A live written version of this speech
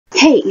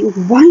Hey,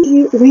 why aren't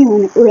you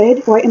wearing red,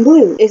 white, and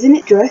blue? Isn't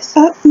it dress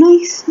up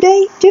nice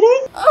day today?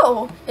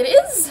 Oh, it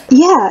is?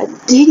 Yeah,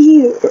 did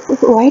you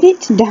write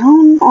it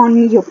down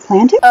on your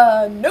planter?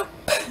 Nope.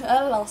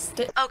 I lost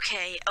it.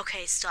 Okay,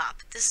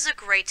 stop. This is a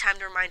great time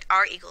to remind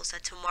our Eagles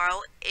that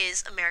tomorrow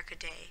is America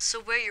Day.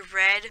 So wear your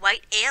red,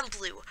 white, and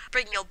blue.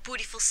 Bring your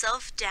beautiful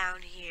self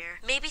down here.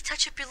 Maybe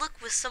touch up your look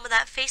with some of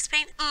that face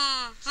paint.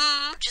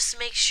 Just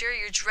make sure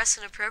you're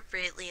dressing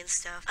appropriately and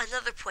stuff.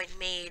 Another point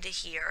made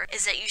here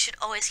is that you should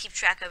always keep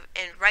track of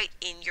and write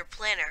in your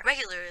planner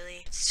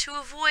regularly to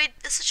avoid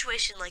a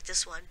situation like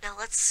this one. Now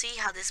let's see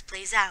how this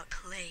plays out.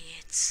 Play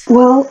it.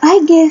 Well,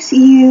 I guess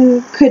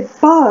you could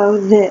borrow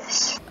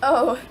this.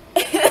 Oh.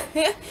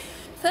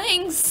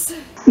 Thanks.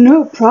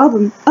 No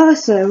problem.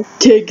 Also,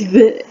 take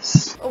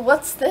this.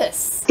 What's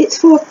this? It's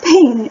for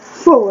paying it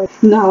forward.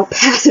 Now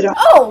pass it on.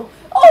 Oh,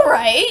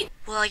 alright.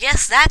 Well, I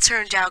guess that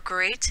turned out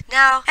great.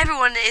 Now,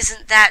 everyone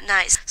isn't that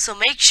nice, so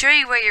make sure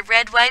you wear your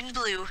red, white, and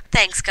blue.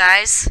 Thanks,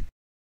 guys.